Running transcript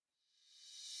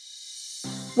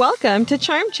Welcome to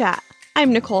Charm Chat.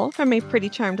 I'm Nicole from A Pretty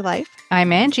Charmed Life.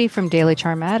 I'm Angie from Daily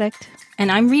Charm Addict.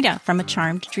 And I'm Rita from A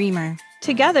Charmed Dreamer.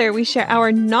 Together, we share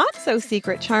our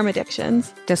not-so-secret charm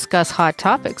addictions, Discuss hot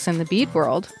topics in the bead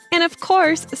world. and of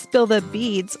course, spill the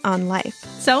beads on life.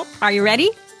 So, are you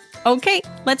ready? Okay,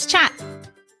 let's chat.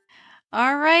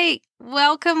 All right.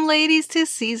 Welcome, ladies, to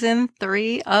Season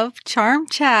 3 of Charm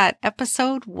Chat,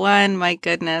 Episode 1. My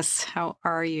goodness, how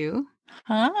are you?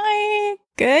 Hi.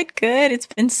 Good. It's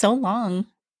been so long.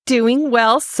 Doing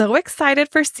well. So excited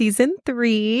for Season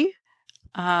 3.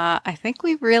 I think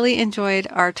we really enjoyed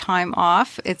our time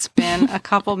off. It's been a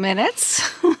couple minutes,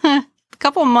 a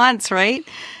couple months, right?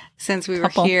 Since we were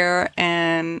here.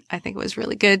 And I think it was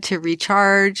really good to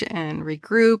recharge and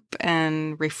regroup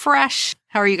and refresh.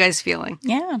 How are you guys feeling?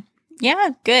 Yeah,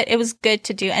 good. It was good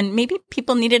to do. And maybe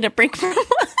people needed a break from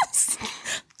us.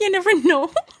 You never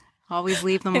know. Always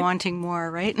leave them wanting more,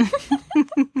 right?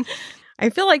 I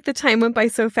feel like the time went by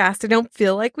so fast. I don't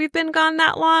feel like we've been gone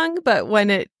that long, but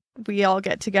when we all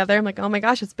get together, I'm like, oh my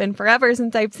gosh, it's been forever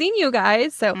since I've seen you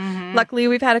guys. So luckily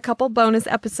we've had a couple bonus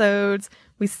episodes.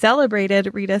 We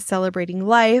celebrated Rita celebrating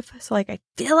life. So I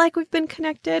feel like we've been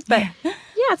connected, but yeah,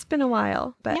 it's been a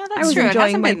while. But yeah, that's I was true.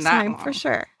 enjoying my time for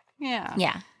sure.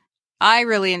 Yeah. I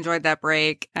really enjoyed that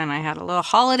break, and I had a little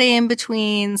holiday in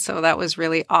between, so that was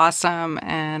really awesome,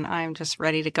 and I'm just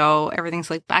ready to go. Everything's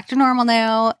like back to normal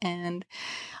now, and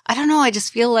I don't know, I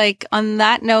just feel like on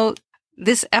that note,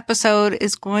 this episode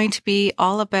is going to be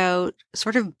all about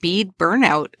sort of bead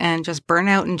burnout and just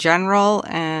burnout in general,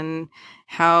 and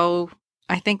how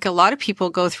I think a lot of people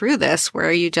go through this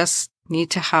where you just need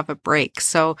to have a break.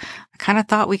 So I kind of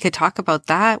thought we could talk about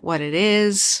that, what it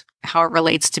is, how it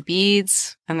relates to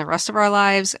beads and the rest of our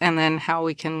lives, and then how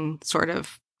we can sort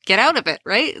of get out of it,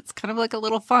 right? It's kind of like a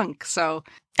little funk.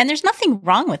 And there's nothing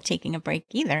wrong with taking a break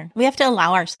either. We have to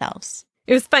allow ourselves.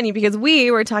 It was funny because we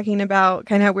were talking about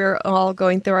kind of how we were all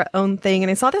going through our own thing.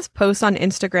 And I saw this post on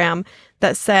Instagram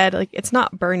that said, like, it's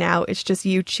not burnout. It's just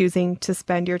you choosing to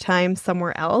spend your time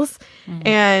somewhere else. Mm-hmm.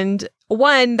 And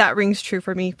one, that rings true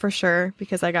for me for sure,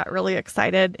 because I got really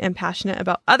excited and passionate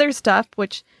about other stuff,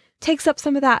 which takes up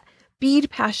some of that bead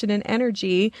passion and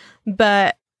energy.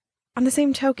 But on the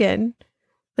same token,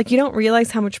 like, you don't realize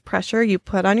how much pressure you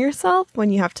put on yourself when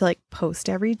you have to like post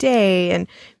every day and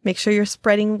make sure you're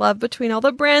spreading love between all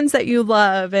the brands that you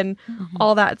love and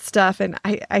all that stuff. And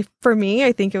for me,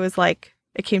 I think it was like,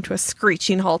 it came to a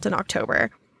screeching halt in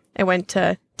October. I went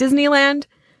to Disneyland.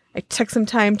 I took some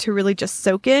time to really just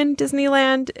soak in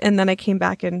Disneyland. And then I came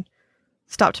back and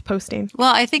stopped posting.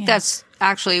 Well, I think that's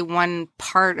actually one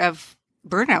part of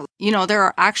burnout. You know, there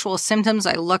are actual symptoms.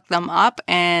 I looked them up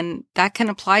and that can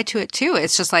apply to it too.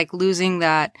 It's just like losing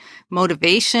that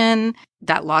motivation,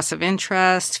 that loss of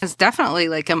interest. It's definitely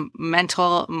like a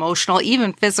mental, emotional,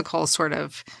 even physical sort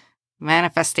of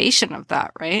manifestation of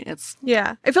that, right?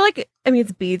 Yeah. I feel like,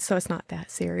 it's beads, so it's not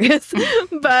that serious.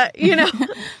 But, yeah,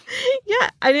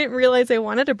 I didn't realize I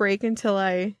wanted a break until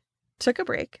I took a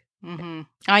break. Mm-hmm.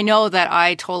 I know that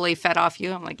I totally fed off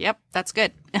you. I'm like, yep, that's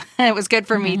good. It was good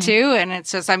for me too. And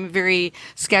it's just, I'm a very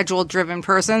schedule driven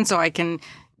person, so I can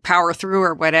power through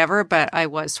or whatever. But I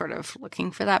was sort of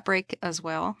looking for that break as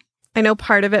well. I know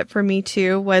part of it for me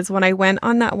too was when I went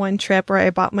on that one trip where I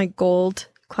bought my gold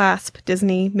clasp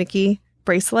Disney Mickey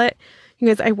bracelet. You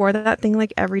guys, I wore that thing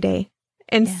like every day.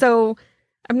 And so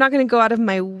I'm not going to go out of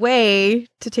my way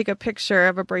to take a picture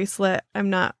of a bracelet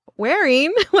I'm not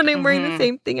wearing when I'm wearing the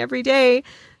same thing every day.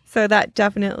 So that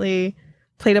definitely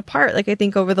played a part. Like, I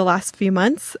think over the last few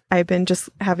months, I've been just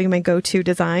having my go-to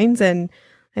designs, and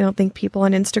I don't think people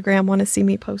on Instagram want to see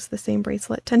me post the same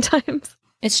bracelet 10 times.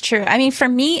 It's true. For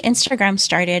me, Instagram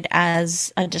started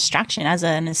as a distraction, as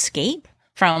an escape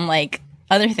from like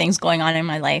other things going on in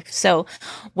my life. So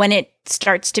when it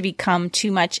starts to become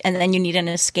too much and then you need an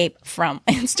escape from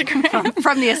Instagram.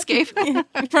 From the escape.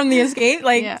 From the escape.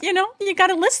 Like, you got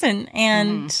to listen.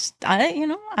 And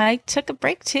I took a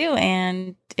break too,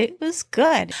 and it was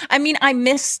good. I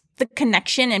miss the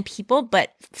connection and people,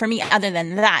 but for me, other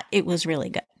than that, it was really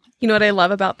good. You know what I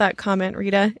love about that comment,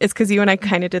 Rita? Is because you and I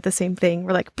kind of did the same thing.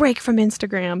 We're like, break from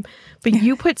Instagram. But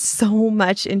you put so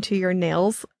much into your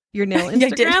nail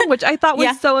Instagram, which I thought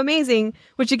was so amazing,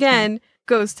 which again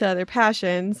goes to other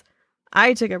passions.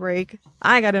 I took a break.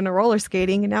 I got into roller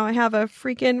skating, and now I have a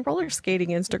freaking roller skating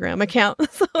Instagram account.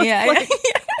 So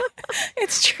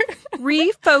it's true.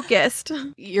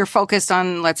 Refocused. You're focused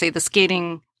on, let's say, the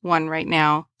skating one right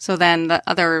now. So then the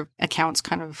other accounts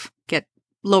kind of get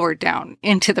lowered down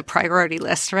into the priority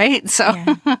list, right? So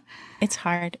it's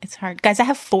hard. Guys, I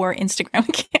have 4 Instagram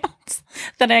accounts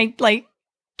that I like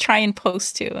try and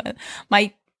post to.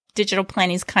 My digital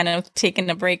planning's kind of taken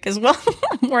a break as well,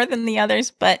 more than the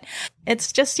others. But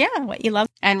it's just, what you love.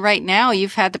 And right now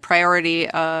you've had the priority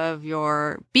of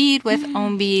your bead with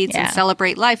Own Beads and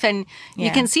Celebrate Life. And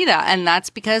you can see that. And that's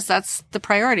because that's the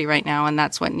priority right now. And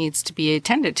that's what needs to be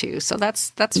attended to. So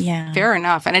that's fair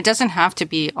enough. And it doesn't have to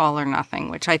be all or nothing,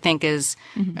 which I think is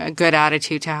a good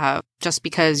attitude to have. Just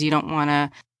because you don't want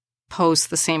to post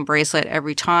the same bracelet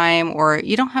every time, or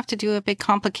you don't have to do a big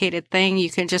complicated thing. You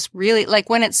can just really, like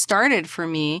when it started for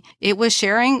me, it was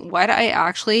sharing what I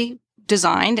actually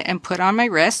designed and put on my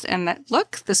wrist and that,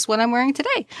 look, this is what I'm wearing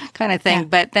today kind of thing. Yeah.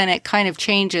 But then it kind of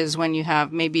changes when you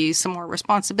have maybe some more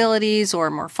responsibilities or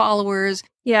more followers.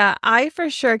 Yeah, I for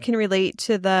sure can relate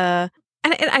to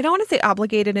and I don't want to say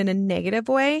obligated in a negative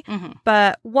way,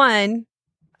 but one,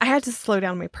 I had to slow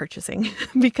down my purchasing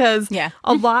because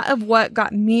a lot of what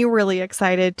got me really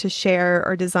excited to share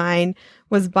or design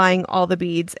was buying all the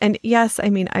beads. And yes,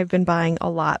 I mean, I've been buying a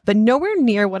lot, but nowhere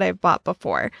near what I've bought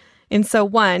before. And so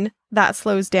one, that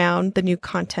slows down the new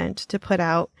content to put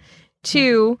out.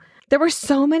 Two, there were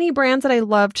so many brands that I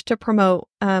loved to promote.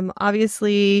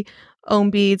 Obviously, Own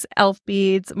Beads, Elf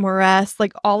Beads, Moress,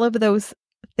 like all of those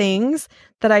things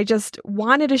that I just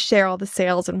wanted to share all the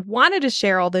sales and wanted to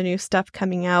share all the new stuff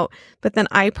coming out. But then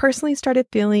I personally started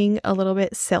feeling a little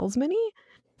bit salesman-y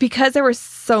because there was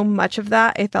so much of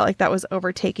that. I felt like that was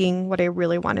overtaking what I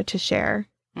really wanted to share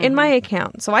in my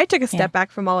account. So I took a step back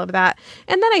from all of that.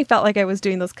 And then I felt like I was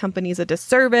doing those companies a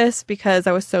disservice because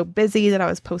I was so busy that I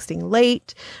was posting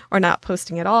late or not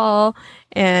posting at all.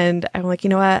 And I'm like, you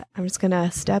know what? I'm just going to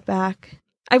step back.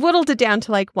 I whittled it down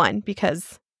to like one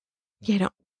because,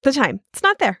 the time, it's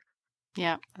not there.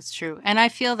 Yeah, that's true. And I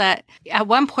feel that at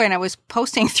one point I was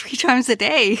posting 3 times a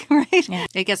day, right? Yeah.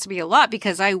 It gets to be a lot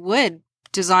because I would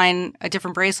design a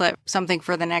different bracelet, something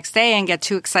for the next day and get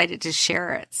too excited to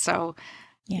share it. So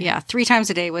 3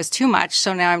 times a day was too much.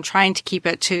 So now I'm trying to keep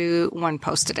it to 1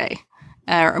 post a day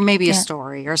or maybe a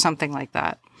story or something like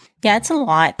that. Yeah, it's a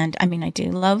lot. And I mean, I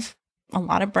do love a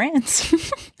lot of brands,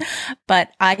 but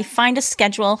I find a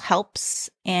schedule helps.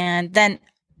 And then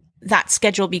that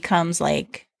schedule becomes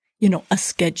like, a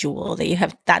schedule that you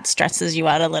have that stresses you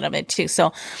out a little bit too.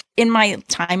 So in my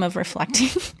time of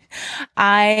reflecting,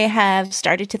 I have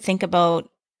started to think about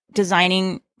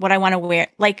designing what I want to wear.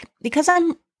 Like, because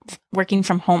I'm working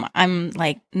from home, I'm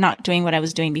like not doing what I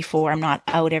was doing before. I'm not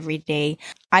out every day.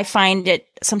 I find it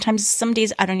sometimes, some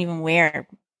days I don't even wear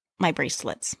my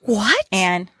bracelets. What?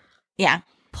 And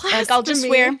Blasphemy. like I'll just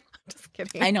wear, just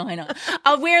kidding. I know.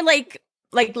 I'll wear like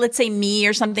let's say me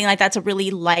or something like that's a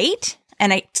really light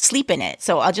and I sleep in it.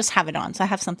 So I'll just have it on. So I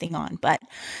have something on, but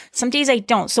some days I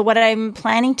don't. So what I'm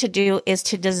planning to do is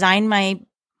to design my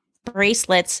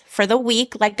bracelets for the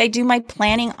week. Like I do my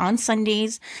planning on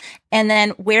Sundays and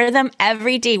then wear them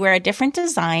every day, wear a different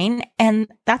design. And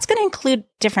that's going to include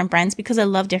different brands because I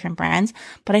love different brands,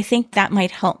 but I think that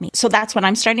might help me. So that's what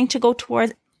I'm starting to go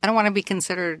towards. I don't want to be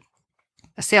considered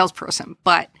a salesperson,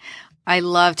 but I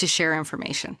love to share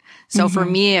information. So for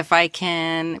me, if I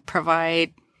can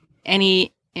provide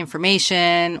any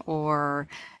information or,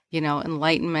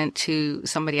 enlightenment to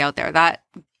somebody out there, that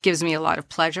gives me a lot of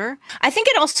pleasure. I think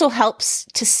it also helps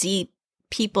to see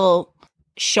people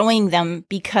showing them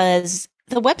because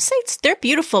the websites, they're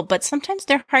beautiful, but sometimes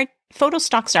they're hard. Photo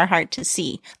stocks are hard to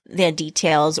see their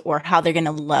details or how they're going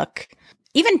to look.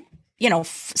 Even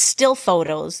still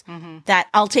photos that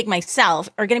I'll take myself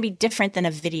are going to be different than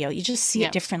a video. You just see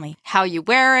it differently. How you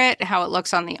wear it, how it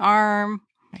looks on the arm.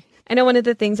 I know one of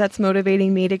the things that's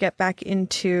motivating me to get back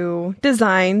into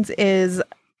designs is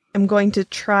I'm going to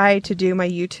try to do my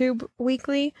YouTube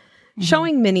weekly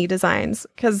showing mini designs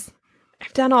because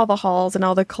I've done all the hauls and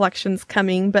all the collections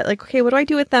coming, but like, okay, what do I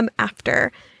do with them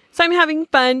after? So I'm having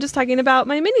fun just talking about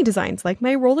my mini designs, like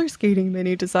my roller skating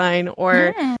mini design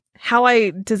or how I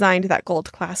designed that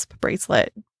gold clasp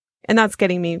bracelet. And that's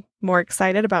getting me more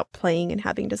excited about playing and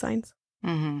having designs.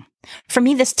 For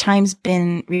me, this time's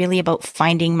been really about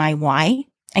finding my why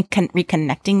and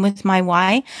reconnecting with my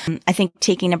why. I think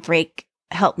taking a break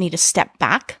helped me to step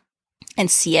back and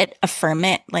see it, affirm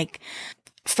it. Like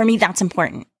for me, that's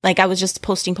important. Like I was just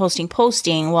posting.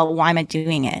 Well, why am I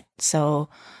doing it? So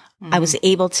I was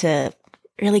able to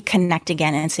really connect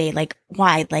again and say like,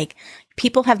 why? Like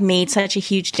people have made such a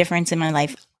huge difference in my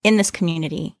life in this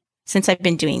community since I've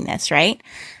been doing this, right?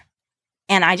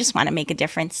 And I just want to make a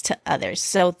difference to others.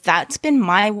 So that's been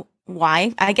my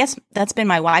why. I guess that's been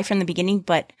my why from the beginning,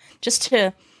 but just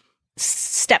to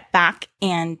step back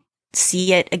and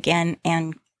see it again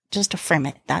and just affirm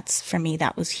it. That's for me,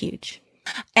 that was huge.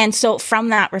 And so from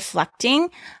that reflecting,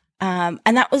 And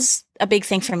that was a big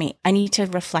thing for me. I need to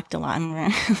reflect a lot.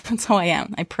 That's how I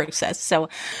am. I process. So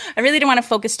I really don't want to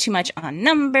focus too much on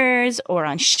numbers or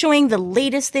on showing the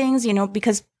latest things,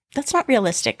 because that's not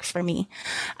realistic for me.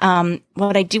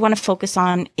 What I do want to focus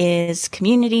on is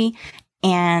community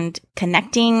and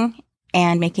connecting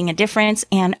and making a difference.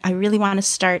 And I really want to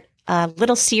start a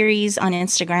little series on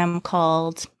Instagram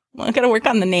called, well, I got to work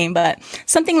on the name, but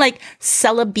something like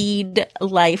Bead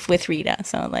Life with Rita.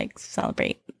 So like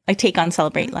I take on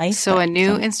Celebrate Life. So a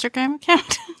new Instagram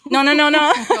account? No.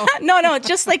 No,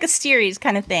 just like a series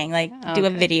kind of thing, like do a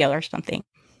video or something.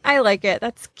 I like it.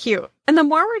 That's cute. And the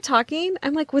more we're talking,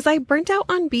 I'm like, was I burnt out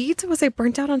on beads or was I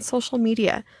burnt out on social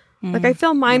media? Like, I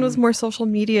feel mine was more social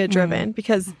media driven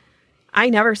because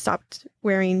I never stopped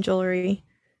wearing jewelry.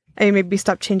 I maybe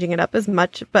stopped changing it up as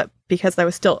much, but because I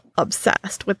was still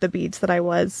obsessed with the beads that I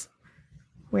was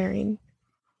wearing.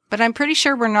 But I'm pretty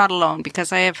sure we're not alone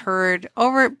because I have heard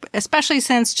especially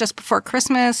since just before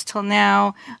Christmas till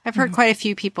now, I've heard quite a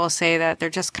few people say that they're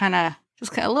just kind of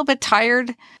a little bit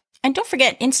tired. And don't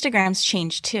forget, Instagram's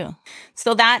changed too.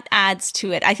 So that adds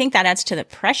to it. I think that adds to the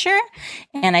pressure.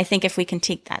 And I think if we can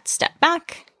take that step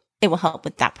back, it will help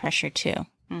with that pressure too.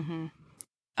 Mm-hmm.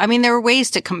 I mean, there are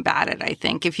ways to combat it, I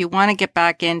think. If you want to get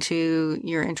back into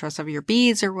your interest of your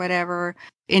beads or whatever,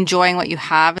 enjoying what you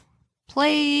have,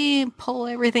 pull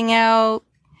everything out,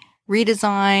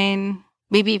 redesign,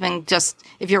 maybe even just,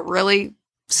 if you're really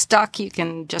stuck, you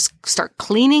can just start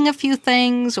cleaning a few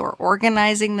things or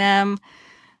organizing them.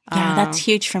 Yeah, that's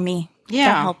huge for me.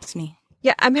 Yeah. That helps me.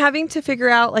 Yeah, I'm having to figure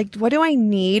out, like, what do I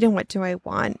need and what do I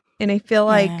want? And I feel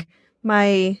like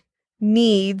my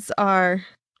needs are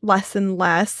less and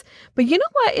less. But you know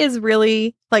what is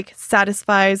really, like,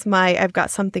 satisfies my I've got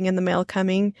something in the mail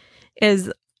coming is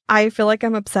I feel like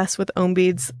I'm obsessed with Own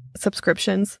Bead's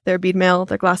subscriptions, their bead mail,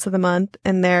 their glass of the month,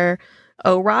 and their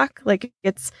O-Rock. Like,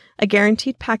 it's a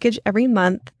guaranteed package every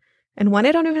month. And one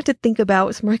I don't even have to think about.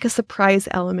 It's more like a surprise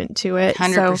element to it.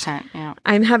 100%, so yeah.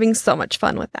 I'm having so much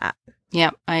fun with that.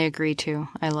 Yeah, I agree too.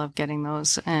 I love getting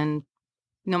those. And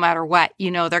no matter what,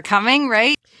 they're coming,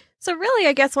 right? So really,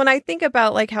 I guess when I think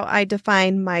about like how I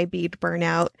define my bead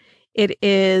burnout, it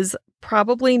is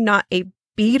probably not a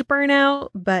bead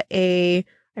burnout, but I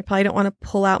probably don't want to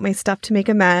pull out my stuff to make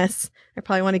a mess. I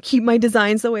probably want to keep my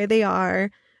designs the way they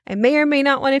are. I may or may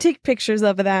not want to take pictures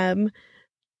of them.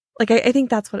 Like, I think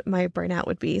that's what my burnout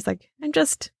would be. It's like, I'm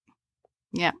just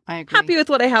I agree. happy with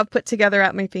what I have put together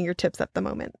at my fingertips at the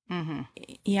moment. Mm-hmm.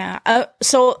 Yeah.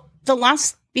 So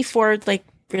before like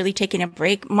really taking a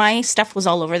break, my stuff was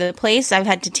all over the place. I've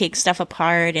had to take stuff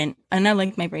apart and I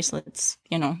like my bracelets,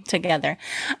 together.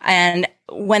 And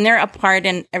when they're apart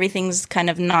and everything's kind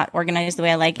of not organized the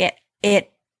way I like it,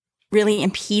 it really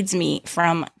impedes me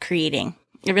from creating.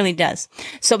 It really does.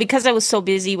 So because I was so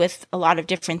busy with a lot of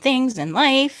different things in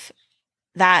life,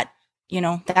 that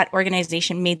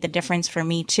organization made the difference for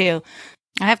me too.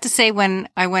 I have to say, when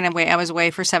I went away, I was away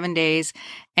for 7 days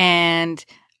and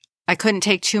I couldn't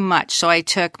take too much. So I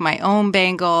took my own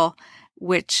bangle,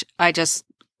 which I just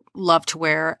love to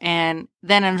wear, and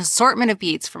then an assortment of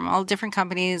beads from all different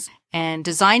companies and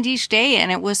designed each day.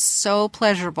 And it was so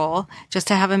pleasurable just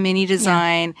to have a mini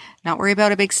design, not worry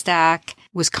about a big stack,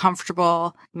 was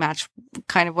comfortable, matched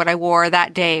kind of what I wore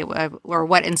that day or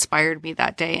what inspired me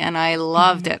that day. And I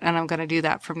loved it. And I'm going to do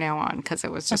that from now on because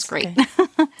it was just great.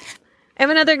 I have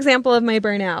another example of my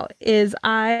burnout is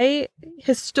I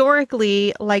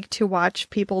historically like to watch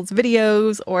people's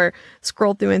videos or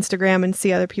scroll through Instagram and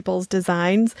see other people's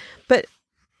designs. But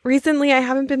recently I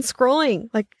haven't been scrolling.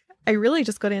 Like, I really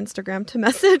just go to Instagram to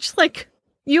message like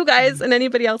you guys and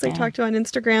anybody else I talk to on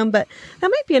Instagram. But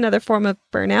that might be another form of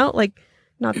burnout, like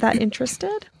not that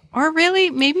interested. Or really,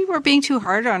 maybe we're being too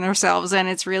hard on ourselves and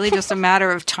it's really just a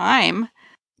matter of time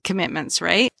commitments,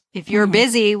 right? If you're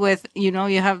busy with, you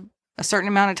have a certain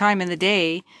amount of time in the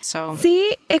day. So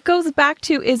see, it goes back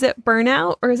to, is it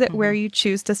burnout or is it where you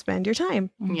choose to spend your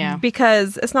time? Yeah.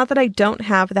 Because it's not that I don't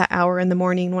have that hour in the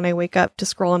morning when I wake up to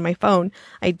scroll on my phone.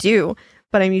 I do,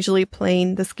 but I'm usually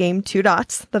playing this game 2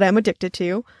 Dots that I'm addicted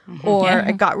to. Or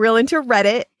I got real into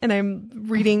Reddit and I'm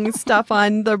reading stuff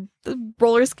on the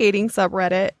roller skating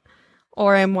subreddit.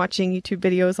 Or I'm watching YouTube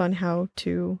videos on how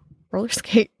to roller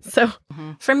skate. So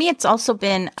for me, it's also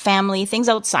been family, things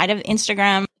outside of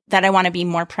Instagram that I want to be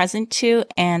more present to.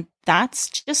 And that's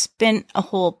just been a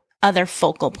whole other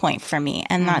focal point for me.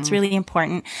 And that's really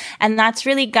important. And that's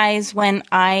really, guys, when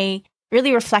I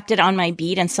really reflected on my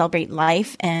bead and Celebrate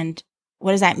Life and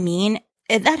what does that mean?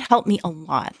 That helped me a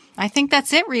lot. I think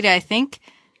that's it, Rita. I think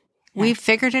we've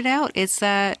figured it out. It's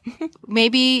that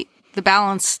maybe the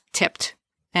balance tipped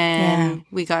and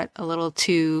we got a little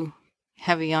too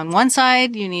heavy on one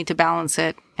side. You need to balance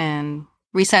it and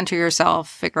recenter yourself,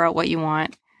 figure out what you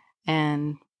want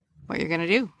and what you're going to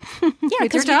do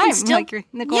with your time, like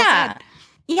Nicole said.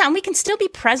 Yeah, and we can still be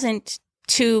present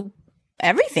to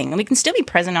everything. We can still be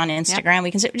present on Instagram. Yep.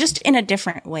 We can just in a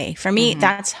different way. For me,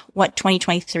 that's what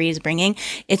 2023 is bringing.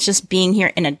 It's just being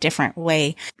here in a different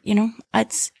way. You know,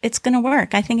 it's going to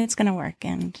work. I think it's going to work.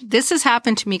 And this has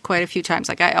happened to me quite a few times.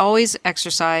 Like I always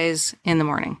exercise in the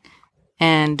morning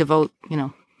and devote,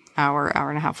 hour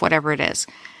and a half, whatever it is.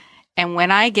 And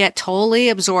when I get totally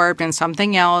absorbed in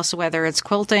something else, whether it's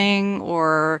quilting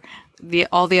or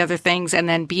all the other things and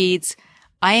then beads,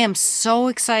 I am so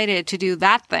excited to do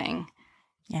that thing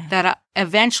that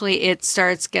eventually it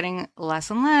starts getting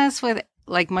less and less with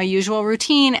like my usual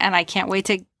routine. And I can't wait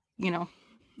to,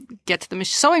 get to the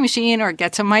sewing machine or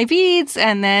get to my beads.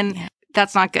 And then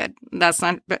that's not good. That's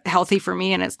not healthy for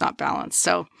me and it's not balanced.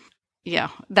 So yeah,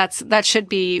 that should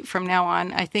be from now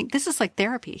on. I think this is like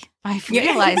therapy. I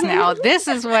realize now this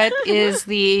is what is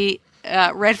the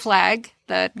red flag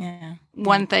that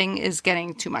one thing is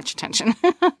getting too much attention.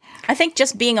 I think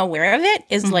just being aware of it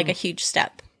is like a huge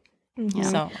step. Mm-hmm.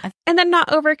 So, and then not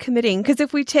overcommitting, because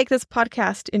if we take this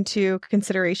podcast into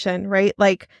consideration, right?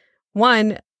 Like,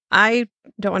 one, I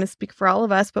don't want to speak for all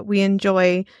of us, but we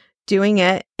enjoy doing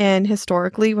it. And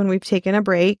historically, when we've taken a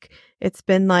break, it's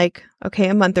been like, okay,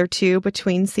 a month or two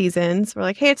between seasons. We're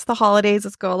like, hey, it's the holidays.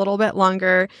 Let's go a little bit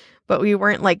longer. But we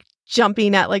weren't like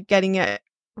jumping at like getting it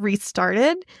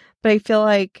restarted. But I feel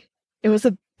like it was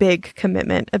a big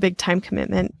commitment, a big time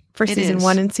commitment for season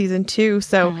 1 and season 2.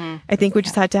 So I think we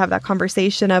just had to have that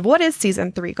conversation of what is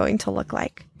season 3 going to look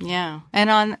like? Yeah.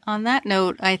 And on that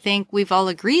note, I think we've all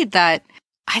agreed that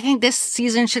I think this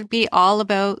season should be all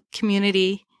about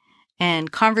community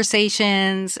and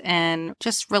conversations and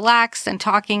just relaxed and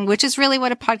talking, which is really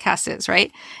what a podcast is, right?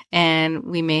 And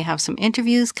we may have some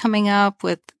interviews coming up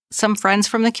with some friends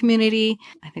from the community.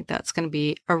 I think that's going to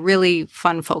be a really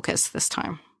fun focus this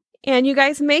time. And you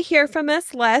guys may hear from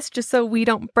us less just so we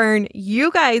don't burn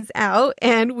you guys out.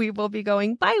 And we will be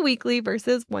going bi-weekly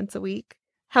versus once a week.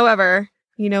 However,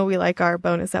 we like our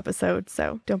bonus episodes,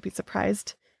 so don't be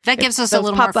surprised. That gives us a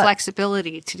little more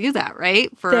flexibility to do that,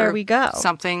 right? There we go.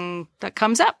 Something that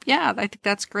comes up. Yeah, I think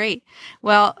that's great.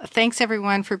 Well, thanks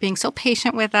everyone for being so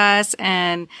patient with us.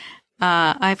 And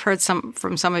I've heard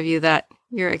from some of you that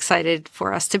you're excited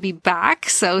for us to be back.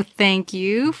 So thank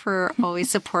you for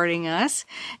always supporting us.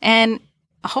 And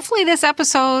hopefully this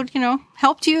episode,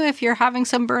 helped you if you're having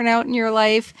some burnout in your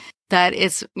life, that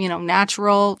it's,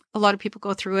 natural. A lot of people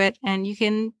go through it and you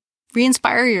can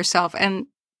re-inspire yourself. And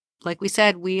like we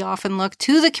said, we often look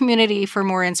to the community for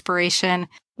more inspiration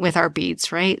with our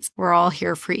beads, right? We're all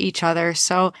here for each other.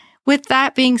 So with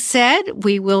that being said,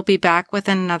 we will be back with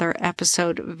another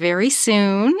episode very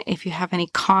soon. If you have any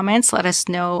comments, let us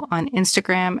know on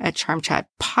Instagram at CharmChat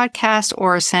Podcast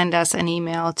or send us an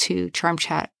email to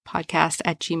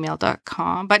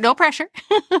charmchatpodcast@gmail.com. But no pressure.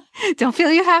 Don't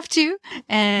feel you have to.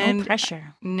 And no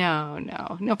pressure.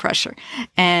 No pressure.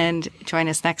 And join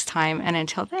us next time. And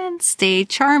until then, stay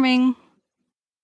charming.